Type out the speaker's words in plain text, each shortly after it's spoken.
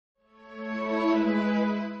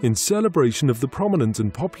In celebration of the prominent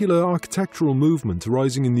and popular architectural movement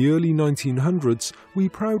arising in the early 1900s, we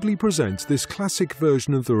proudly present this classic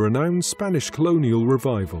version of the renowned Spanish Colonial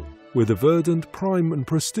Revival. With a verdant, prime and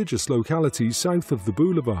prestigious locality south of the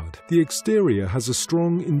Boulevard, the exterior has a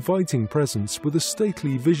strong, inviting presence with a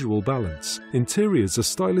stately visual balance. Interiors are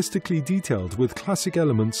stylistically detailed with classic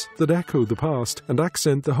elements that echo the past and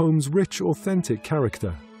accent the home's rich, authentic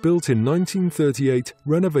character. Built in 1938,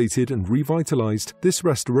 renovated and revitalized, this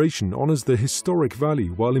restoration honors the historic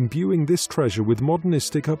value while imbuing this treasure with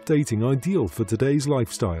modernistic updating ideal for today's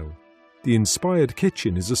lifestyle. The inspired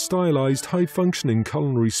kitchen is a stylized, high-functioning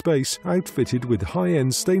culinary space outfitted with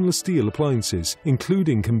high-end stainless steel appliances,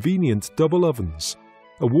 including convenient double ovens.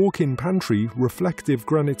 A walk-in pantry, reflective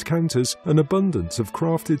granite counters, an abundance of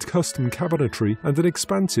crafted custom cabinetry, and an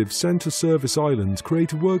expansive center service island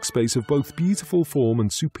create a workspace of both beautiful form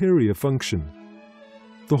and superior function.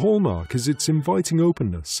 The hallmark is its inviting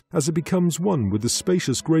openness, as it becomes one with the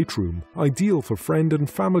spacious great room, ideal for friend and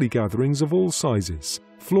family gatherings of all sizes.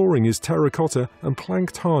 Flooring is terracotta and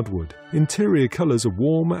planked hardwood. Interior colors are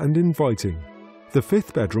warm and inviting. The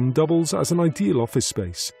fifth bedroom doubles as an ideal office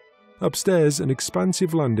space. Upstairs, an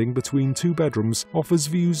expansive landing between two bedrooms offers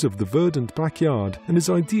views of the verdant backyard and is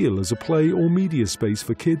ideal as a play or media space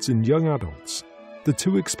for kids and young adults. The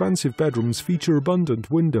two expansive bedrooms feature abundant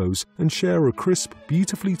windows and share a crisp,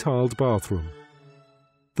 beautifully tiled bathroom.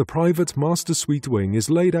 The private master suite wing is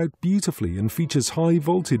laid out beautifully and features high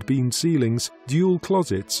vaulted beamed ceilings, dual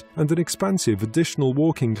closets, and an expansive additional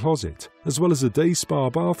walk-in closet, as well as a day spa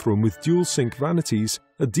bathroom with dual sink vanities,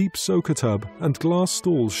 a deep soaker tub, and glass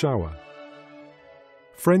stall shower.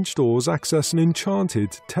 French doors access an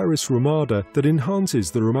enchanted, terraced ramada that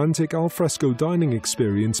enhances the romantic al-fresco dining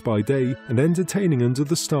experience by day and entertaining under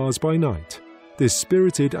the stars by night. This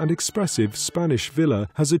spirited and expressive Spanish villa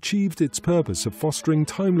has achieved its purpose of fostering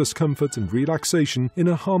timeless comfort and relaxation in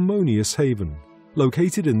a harmonious haven.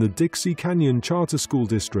 Located in the Dixie Canyon Charter School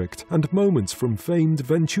District and moments from famed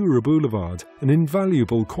Ventura Blvd, an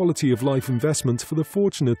invaluable quality of life investment for the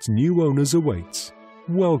fortunate new owners awaits.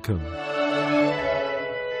 Welcome.